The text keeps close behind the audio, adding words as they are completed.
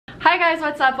Hi guys,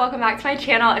 what's up? Welcome back to my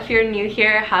channel. If you're new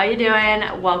here, how you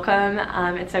doing? Welcome.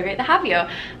 It's so great to have you.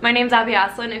 My name's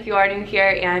Asselin if you are new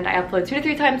here, and I upload 2 to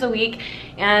 3 times a week,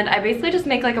 and I basically just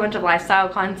make like a bunch of lifestyle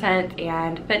content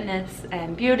and fitness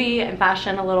and beauty and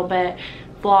fashion a little bit,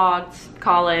 vlogs,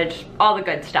 college, all the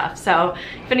good stuff. So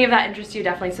if any of that interests you,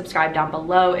 definitely subscribe down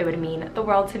below. It would mean the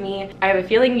world to me. I have a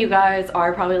feeling you guys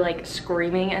are probably like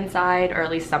screaming inside, or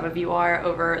at least some of you are,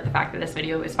 over the fact that this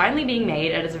video is finally being made.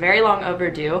 It is very long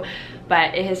overdue,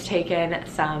 but it has taken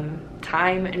some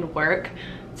time and work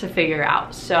to figure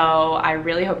out. So I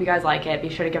really hope you guys like it. Be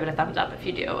sure to give it a thumbs up if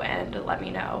you do, and let me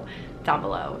know down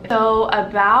below. So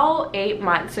about 8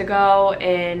 months ago,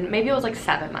 and maybe it was like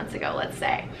 7 months ago, let's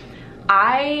say,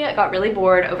 I got really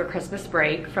bored over Christmas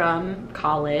break from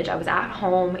college. I was at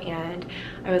home and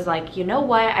I was like, you know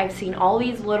what? I've seen all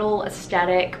these little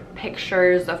aesthetic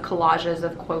pictures of collages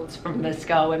of quotes from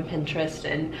VSco and Pinterest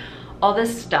and all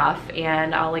this stuff,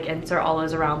 and I'll like insert all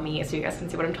those around me so you guys can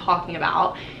see what I'm talking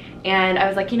about. And I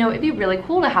was like, you know, it'd be really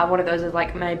cool to have one of those as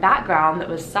like my background that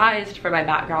was sized for my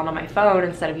background on my phone,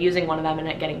 instead of using one of them and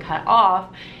it getting cut off.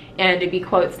 And it'd be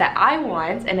quotes that I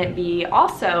want, and it'd be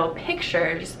also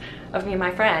pictures of me and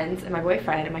my friends and my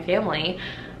boyfriend and my family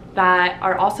that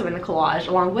are also in the collage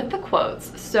along with the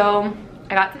quotes. So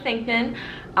I got to thinking,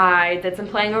 I did some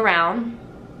playing around.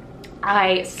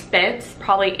 I spent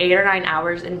probably 8 or 9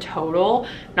 hours in total,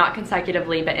 not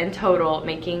consecutively, but in total,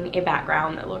 making a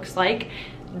background that looks like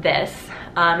this.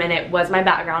 And it was my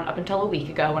background up until a week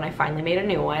ago when I finally made a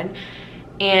new one.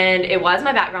 And it was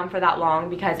my background for that long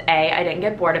because I didn't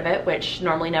get bored of it, which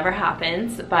normally never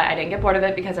happens, but I didn't get bored of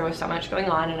it because there was so much going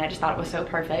on and I just thought it was so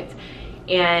perfect.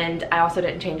 And I also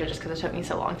didn't change it just because it took me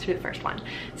so long to do the first one.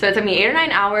 So it took me 8 or 9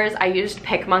 hours. I used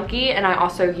PicMonkey, and I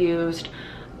also used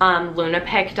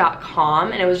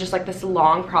lunapic.com, and it was just like this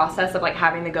long process of like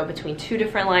having to go between 2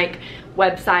 different like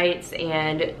websites,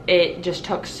 and it just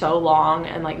took so long,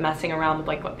 and like messing around with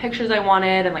like what pictures I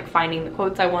wanted and like finding the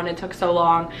quotes I wanted took so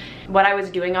long. What I was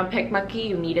doing on PicMonkey,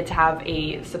 you needed to have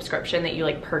a subscription that you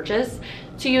like purchase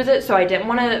to use it, so I didn't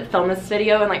want to film this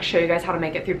video and like show you guys how to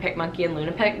make it through PicMonkey and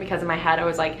Lunapic, because in my head I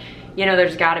was like, you know,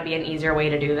 there's got to be an easier way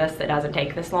to do this that doesn't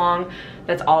take this long,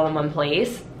 that's all in one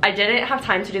place. I didn't have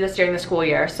time to do this during the school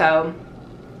year, so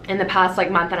in the past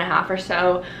like month and a half or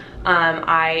so,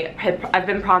 I've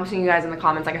been promising you guys in the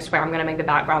comments, like I swear I'm gonna make the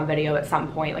background video at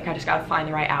some point, like I just gotta find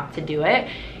the right app to do it.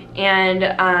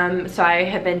 And so I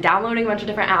have been downloading a bunch of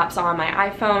different apps on my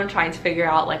iPhone, trying to figure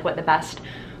out like what the best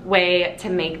way to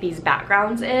make these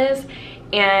backgrounds is.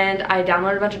 And I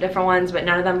downloaded a bunch of different ones, but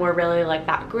none of them were really like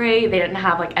that great. They didn't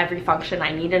have like every function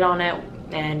I needed on it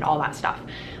and all that stuff.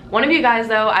 One of you guys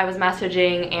though, I was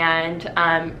messaging,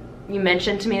 and you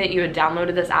mentioned to me that you had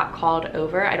downloaded this app called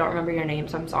Over. I don't remember your name,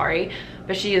 so I'm sorry.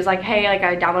 But she was like, hey, like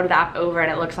I downloaded the app Over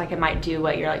and it looks like it might do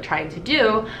what you're like trying to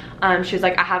do. She was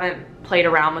like, I haven't played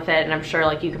around with it, and I'm sure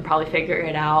like you can probably figure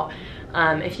it out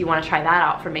if you want to try that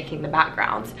out for making the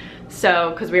backgrounds. So,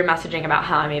 because we were messaging about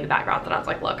how I made the backgrounds, and I was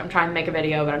like, look, I'm trying to make a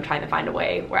video, but I'm trying to find a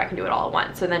way where I can do it all at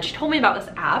once. So then she told me about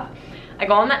this app. I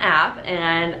go on the app,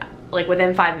 and like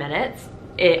within 5 minutes,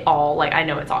 it all, like I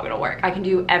know it's all gonna work. I can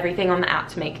do everything on the app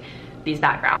to make these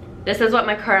backgrounds. This is what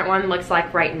my current one looks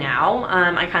like right now.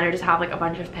 I kind of just have like a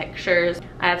bunch of pictures.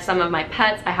 I have some of my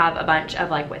pets. I have a bunch of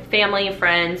like with family,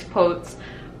 friends, quotes,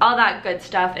 all that good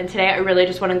stuff. And today I really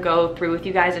just want to go through with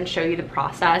you guys and show you the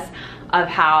process of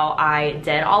how I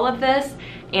did all of this.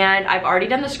 And I've already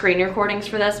done the screen recordings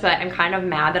for this, but I'm kind of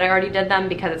mad that I already did them,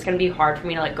 because it's going to be hard for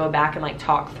me to like go back and like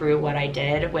talk through what I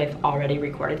did with already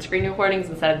recorded screen recordings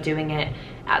instead of doing it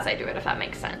as I do it, if that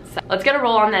makes sense. So let's get a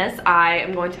roll on this. I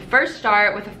am going to first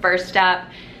start with the first step.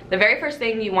 The very first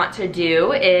thing you want to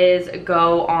do is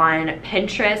go on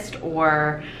Pinterest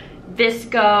or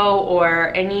VSco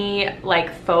or any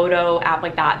like photo app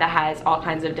like that that has all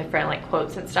kinds of different like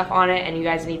quotes and stuff on it, and you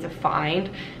guys need to find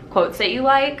quotes that you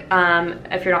like.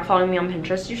 If you're not following me on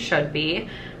Pinterest, you should be.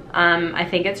 I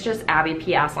think it's just Abby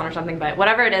P. Asselin or something, but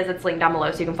whatever it is, it's linked down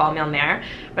below so you can follow me on there.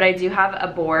 But I do have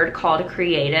a board called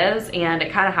Creatives, and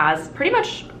it kind of has pretty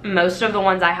much most of the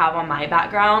ones I have on my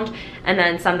background, and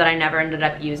then some that I never ended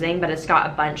up using, but it's got a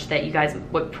bunch that you guys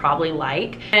would probably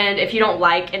like. And if you don't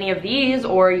like any of these,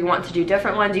 or you want to do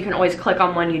different ones, you can always click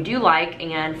on one you do like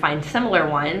and find similar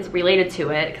ones related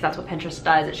to it, because that's what Pinterest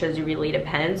does. It shows you related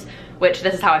pins, which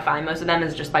this is how I find most of them,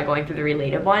 is just by going through the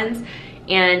related ones.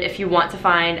 And if you want to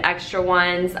find extra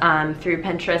ones through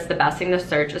Pinterest, the best thing to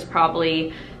search is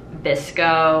probably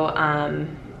VSco.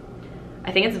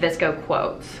 I think it's VSco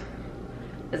Quotes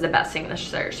is the best thing to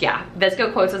search. Yeah,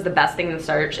 VSco Quotes is the best thing to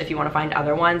search if you want to find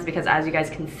other ones, because as you guys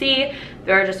can see,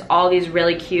 there are just all these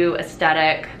really cute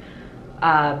aesthetic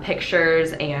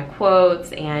pictures and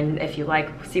quotes, and if you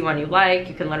see one you like,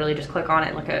 you can literally just click on it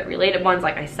and look at related ones.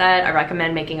 Like I said, I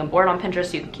recommend making a board on Pinterest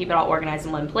so you can keep it all organized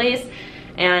in one place.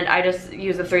 And I just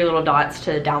use the 3 little dots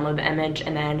to download the image,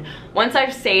 and then once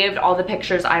I've saved all the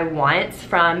pictures I want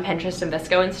from Pinterest and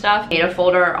VSCO and stuff, I made a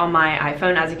folder on my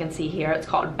iPhone, as you can see here. It's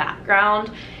called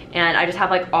background, and I just have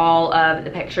like all of the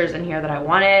pictures in here that I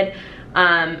wanted.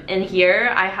 In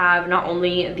here I have not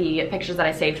only the pictures that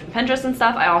I saved from Pinterest and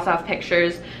stuff, I also have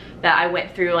pictures that I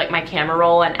went through like my camera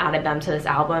roll and added them to this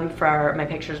album for my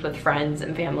pictures with friends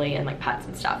and family and like pets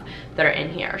and stuff that are in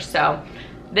here. So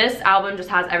this album just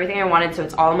has everything I wanted, so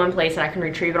it's all in one place, and I can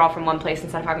retrieve it all from one place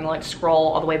instead of having to like scroll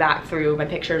all the way back through my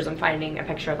pictures and finding a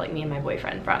picture of like me and my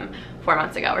boyfriend from 4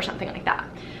 months ago or something like that.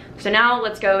 So now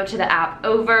let's go to the app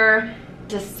over.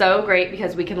 Just so great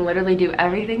because we can literally do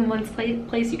everything in one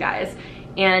place, you guys.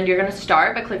 And you're gonna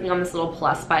start by clicking on this little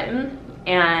plus button,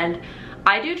 and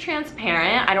I do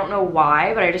transparent. I don't know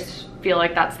why, but I just feel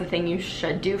like that's the thing you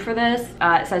should do for this.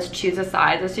 It says choose a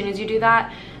size as soon as you do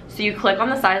that. So you click on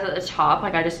the size at the top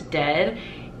like I just did,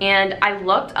 and I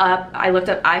looked up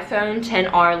iPhone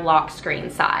XR lock screen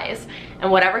size,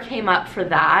 and whatever came up for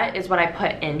that is what I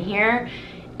put in here.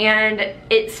 And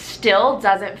it still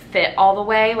doesn't fit all the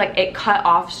way. Like, it cut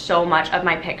off so much of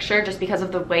my picture just because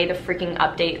of the way the freaking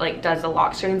update like does the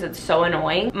lock screens. It's so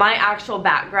annoying. My actual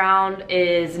background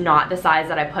is not the size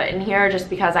that I put in here, just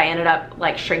because I ended up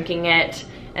like shrinking it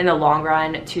in the long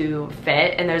run to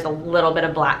fit, and there's a little bit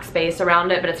of black space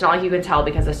around it, but it's not like you can tell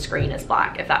because the screen is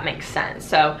black, if that makes sense.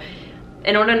 So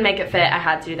in order to make it fit, I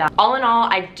had to do that. All in all,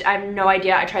 I have no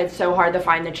idea. I tried so hard to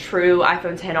find the true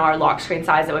iPhone XR lock screen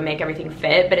size that would make everything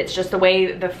fit, but it's just the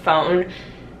way the phone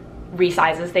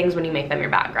resizes things when you make them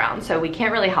your background, so we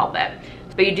can't really help it.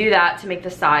 But you do that to make the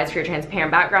size for your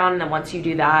transparent background, and then once you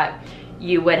do that,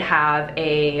 you would have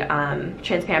a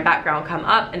transparent background come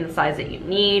up in the size that you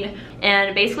need.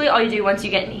 And basically all you do once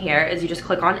you get in here is you just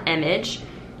click on image,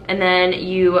 and then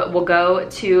you will go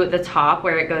to the top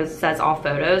where it says all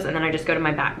photos, and then I just go to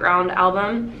my background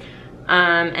album,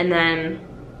 and then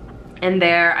in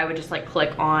there I would just like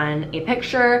click on a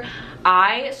picture.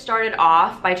 I started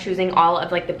off by choosing all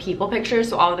of like the people pictures,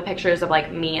 so all of the pictures of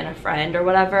like me and a friend or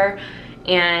whatever,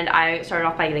 and I started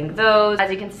off by getting those.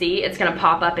 As you can see, it's gonna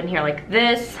pop up in here like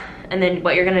this, and then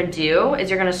what you're gonna do is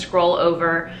you're gonna scroll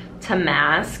over to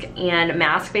mask, and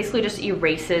mask basically just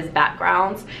erases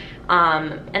backgrounds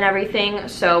and everything.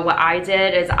 So what I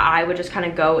did is I would just kind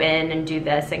of go in and do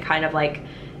this and kind of like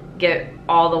get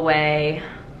all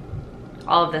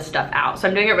of this stuff out. So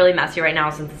I'm doing it really messy right now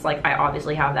since it's like I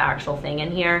obviously have the actual thing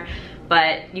in here,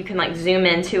 but you can like zoom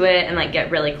into it and like get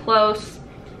really close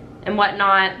and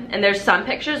whatnot. And there's some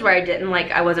pictures where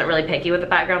I wasn't really picky with the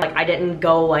background. Like, I didn't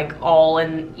go like all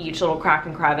in each little crack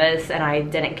and crevice, and I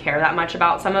didn't care that much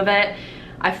about some of it.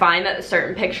 I find that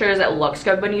certain pictures, it looks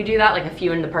good when you do that, like if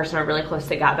you and the person are really close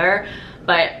together,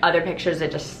 but other pictures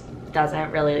it just doesn't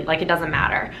really, like, it doesn't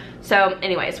matter. So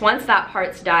anyways, once that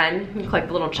part's done, you click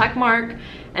the little check mark,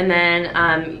 and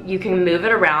then you can move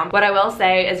it around. What I will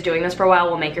say is doing this for a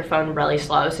while will make your phone really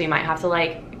slow, so you might have to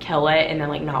like kill it and then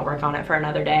like not work on it for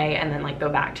another day and then like go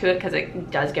back to it, because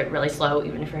it does get really slow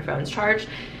even if your phone's charged.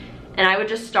 And I would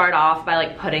just start off by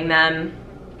like putting them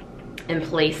in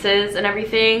places and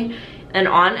everything. And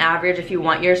on average, if you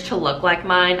want yours to look like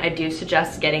mine, I do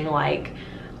suggest getting like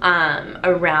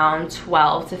around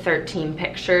 12 to 13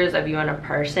 pictures of you and a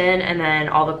person, and then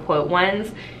all the quote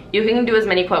ones. You can do as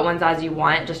many quote ones as you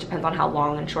want, just depends on how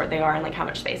long and short they are and like how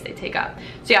much space they take up.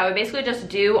 So yeah, I would basically just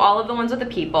do all of the ones with the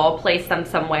people, place them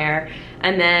somewhere,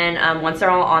 and then once they're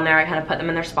all on there, I kind of put them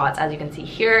in their spots. As you can see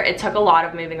here, it took a lot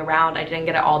of moving around. I didn't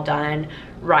get it all done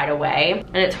right away,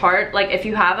 and it's hard. Like, if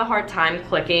you have a hard time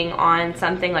clicking on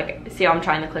something, like see how I'm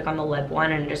trying to click on the lip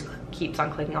one and it just keeps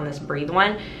on clicking on this breathe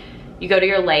one, you go to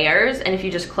your layers, and if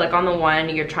you just click on the one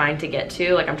you're trying to get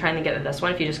to, like I'm trying to get to this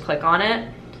one, if you just click on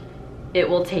it, it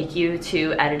will take you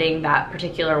to editing that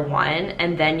particular one,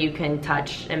 and then you can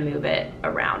touch and move it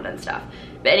around and stuff.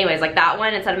 But anyways, like that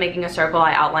one, instead of making a circle,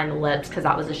 I outlined the lips because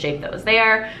that was the shape that was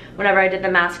there whenever I did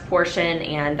the mask portion,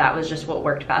 and that was just what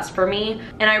worked best for me.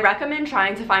 And I recommend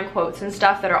trying to find quotes and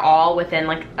stuff that are all within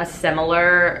like a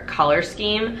similar color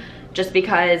scheme, just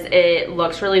because it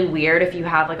looks really weird if you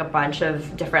have like a bunch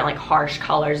of different like harsh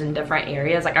colors in different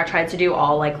areas. Like, I tried to do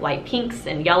all like light pinks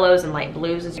and yellows and light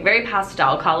blues. It's very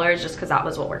pastel colors just because that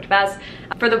was what worked best.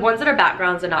 For the ones that are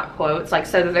backgrounds and not quotes, like,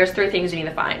 so there's 3 things you need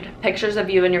to find: pictures of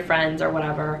you and your friends or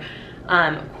whatever,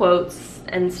 quotes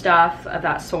and stuff of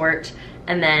that sort,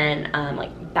 and then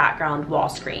like background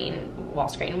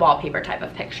wallpaper type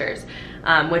of pictures,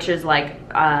 which is like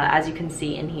as you can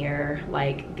see in here,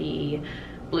 like the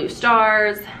blue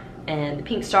stars and the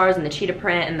pink stars and the cheetah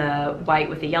print and the white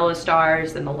with the yellow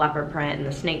stars and the leopard print and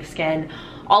the snake skin.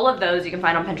 All of those you can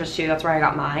find on Pinterest too. That's where I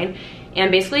got mine. And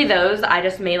basically those, I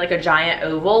just made like a giant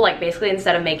oval. Like basically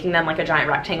instead of making them like a giant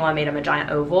rectangle, I made them a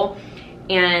giant oval.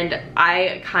 And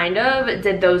I kind of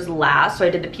did those last. So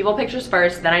I did the people pictures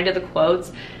first, then I did the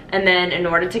quotes. And then in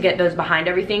order to get those behind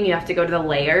everything, you have to go to the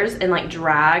layers and like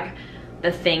drag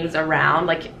the things around.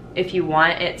 Like if you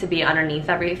want it to be underneath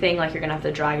everything, like you're gonna have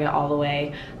to drag it all the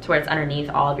way to where it's underneath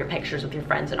all of your pictures with your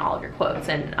friends and all of your quotes.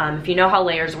 And if you know how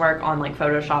layers work on like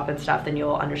Photoshop and stuff, then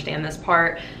you'll understand this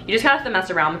part. You just kind of have to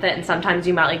mess around with it, and sometimes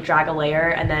you might like drag a layer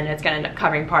and then it's gonna end up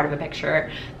covering part of a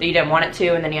picture that you didn't want it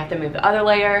to, and then you have to move the other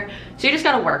layer. So you just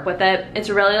gotta work with it. It's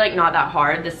really like not that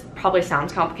hard. This probably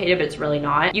sounds complicated, but it's really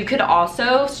not. You could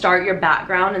also start your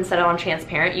background, instead of on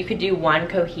transparent, you could do one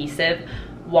cohesive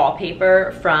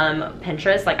wallpaper from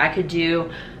Pinterest. Like I could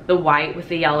do the white with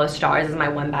the yellow stars as my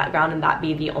one background and that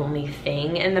be the only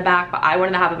thing in the back, but I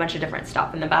wanted to have a bunch of different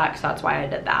stuff in the back, so that's why I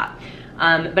did that.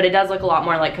 But it does look a lot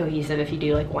more like cohesive if you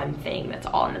do like one thing that's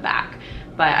all in the back.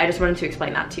 But I just wanted to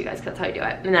explain that to you guys because that's how you do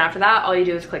it. And then after that, all you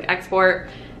do is click export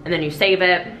and then you save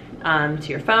it to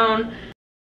your phone.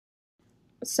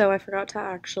 So I forgot to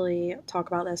actually talk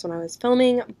about this when I was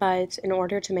filming, but in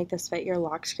order to make this fit your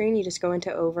lock screen, you just go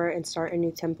into over and start a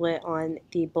new template on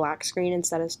the black screen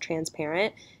instead of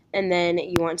transparent. And then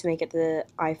you want to make it the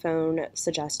iPhone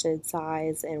suggested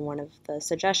size in one of the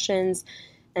suggestions.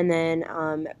 And then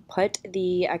put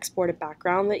the exported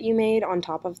background that you made on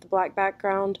top of the black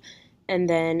background. And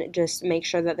then just make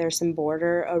sure that there's some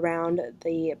border around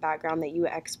the background that you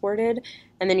exported.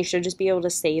 And then you should just be able to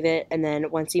save it. And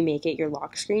then once you make it your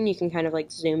lock screen, you can kind of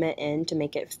like zoom it in to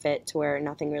make it fit to where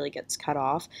nothing really gets cut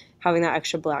off. Having that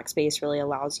extra black space really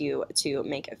allows you to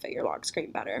make it fit your lock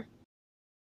screen better.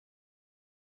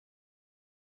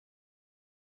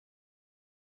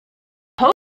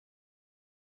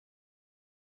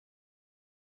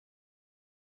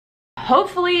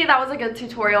 Hopefully that was a good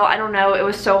tutorial. I don't know, it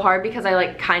was so hard because I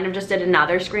like kind of just did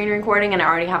another screen recording and I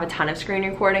already have a ton of screen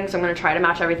recording, so I'm going to try to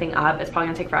match everything up. It's probably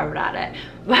going to take forever to edit,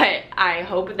 but I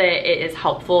hope that it is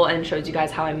helpful and shows you guys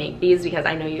how I make these, because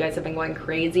I know you guys have been going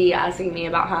crazy asking me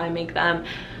about how I make them.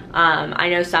 I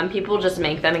know some people just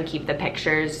make them and keep the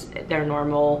pictures their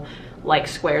normal like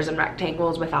squares and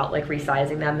rectangles without like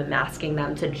resizing them and masking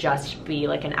them to just be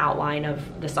like an outline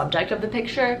of the subject of the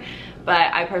picture.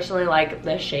 But I personally like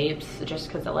the shapes just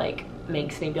because it like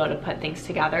makes me be able to put things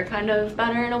together kind of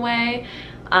better in a way.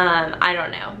 I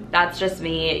don't know, that's just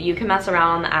me. You can mess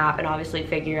around on the app and obviously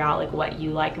figure out like what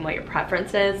you like and what your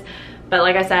preference is. But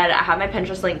like I said, I have my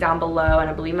Pinterest link down below, and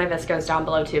I believe my VSCO is down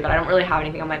below too, but I don't really have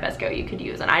anything on my VSCO you could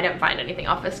use, and I didn't find anything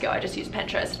off VSCO, I just used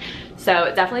Pinterest.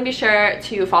 So definitely be sure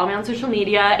to follow me on social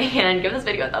media and give this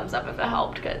video a thumbs up if it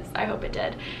helped, because I hope it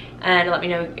did. And let me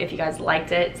know if you guys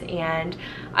liked it, and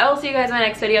I will see you guys in my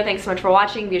next video. Thanks so much for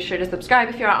watching. Be sure to subscribe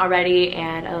if you're not already,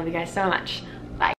 and I love you guys so much.